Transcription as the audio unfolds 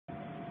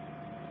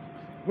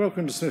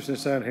Welcome to Smith's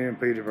Nissan here in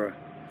Peterborough.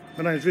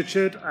 My name is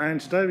Richard and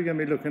today we're going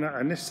to be looking at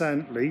a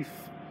Nissan Leaf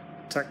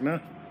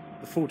Tekna,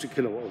 the 40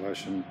 kilowatt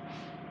version.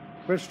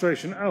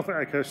 Registration Alpha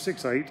Echo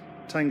 68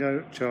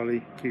 Tango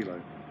Charlie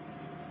Kilo.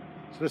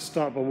 So let's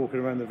start by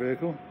walking around the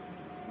vehicle.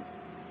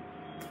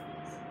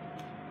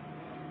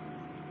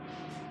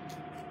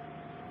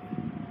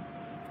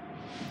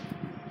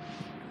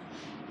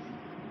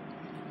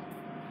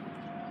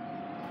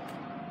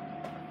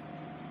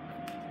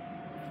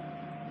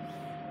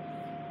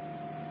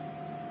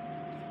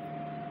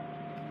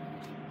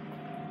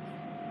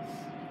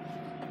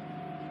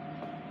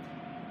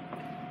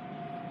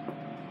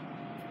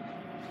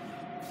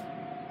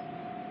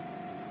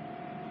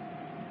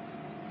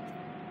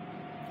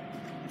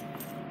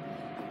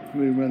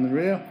 Moving around the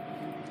rear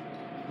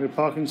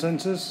parking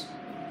sensors.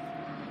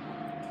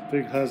 The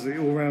vehicle has the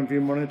all-round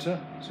view monitor,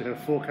 so you have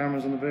 4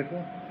 cameras on the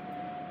vehicle.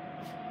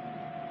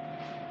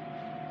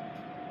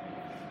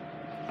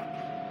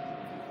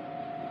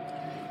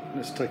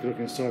 Let's take a look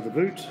inside the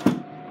boot.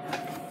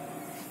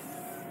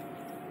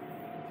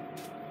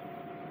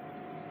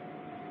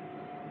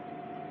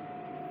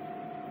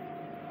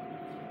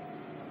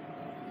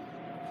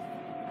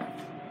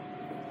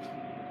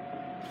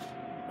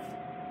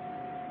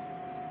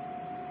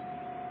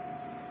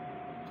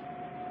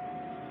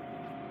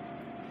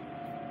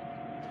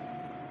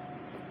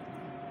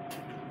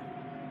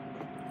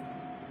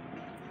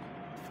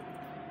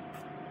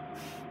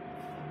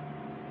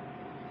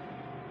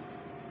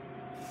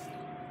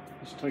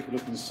 Let's take a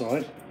look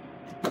inside.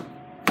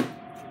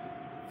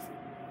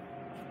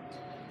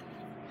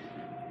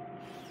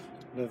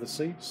 Leather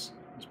seats,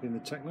 it's been the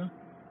Tekna.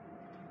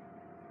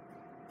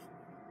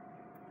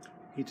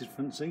 Heated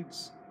front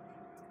seats.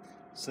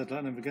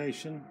 Satellite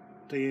navigation,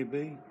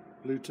 DAB,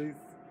 Bluetooth.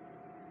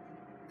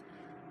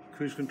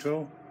 Cruise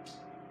control.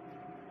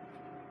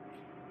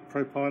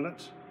 Pro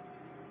Pilot.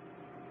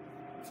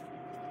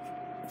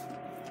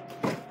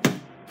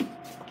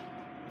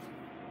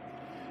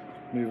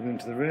 Moving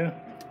into the rear.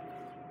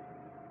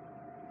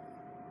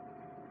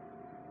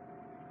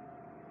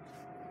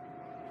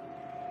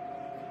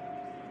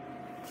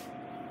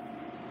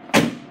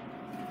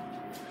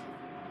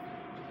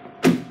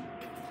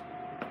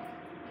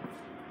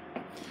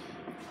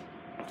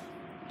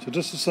 So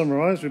just to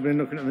summarise, we've been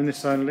looking at the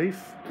Nissan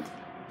Leaf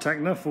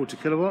Tekna 40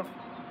 kilowatt.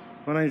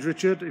 My name is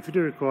Richard. If you do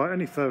require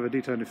any further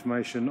detailed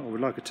information or would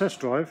like a test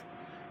drive,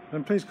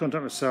 then please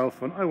contact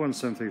myself on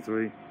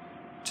 01733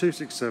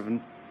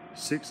 267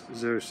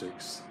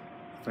 606.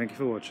 Thank you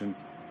for watching.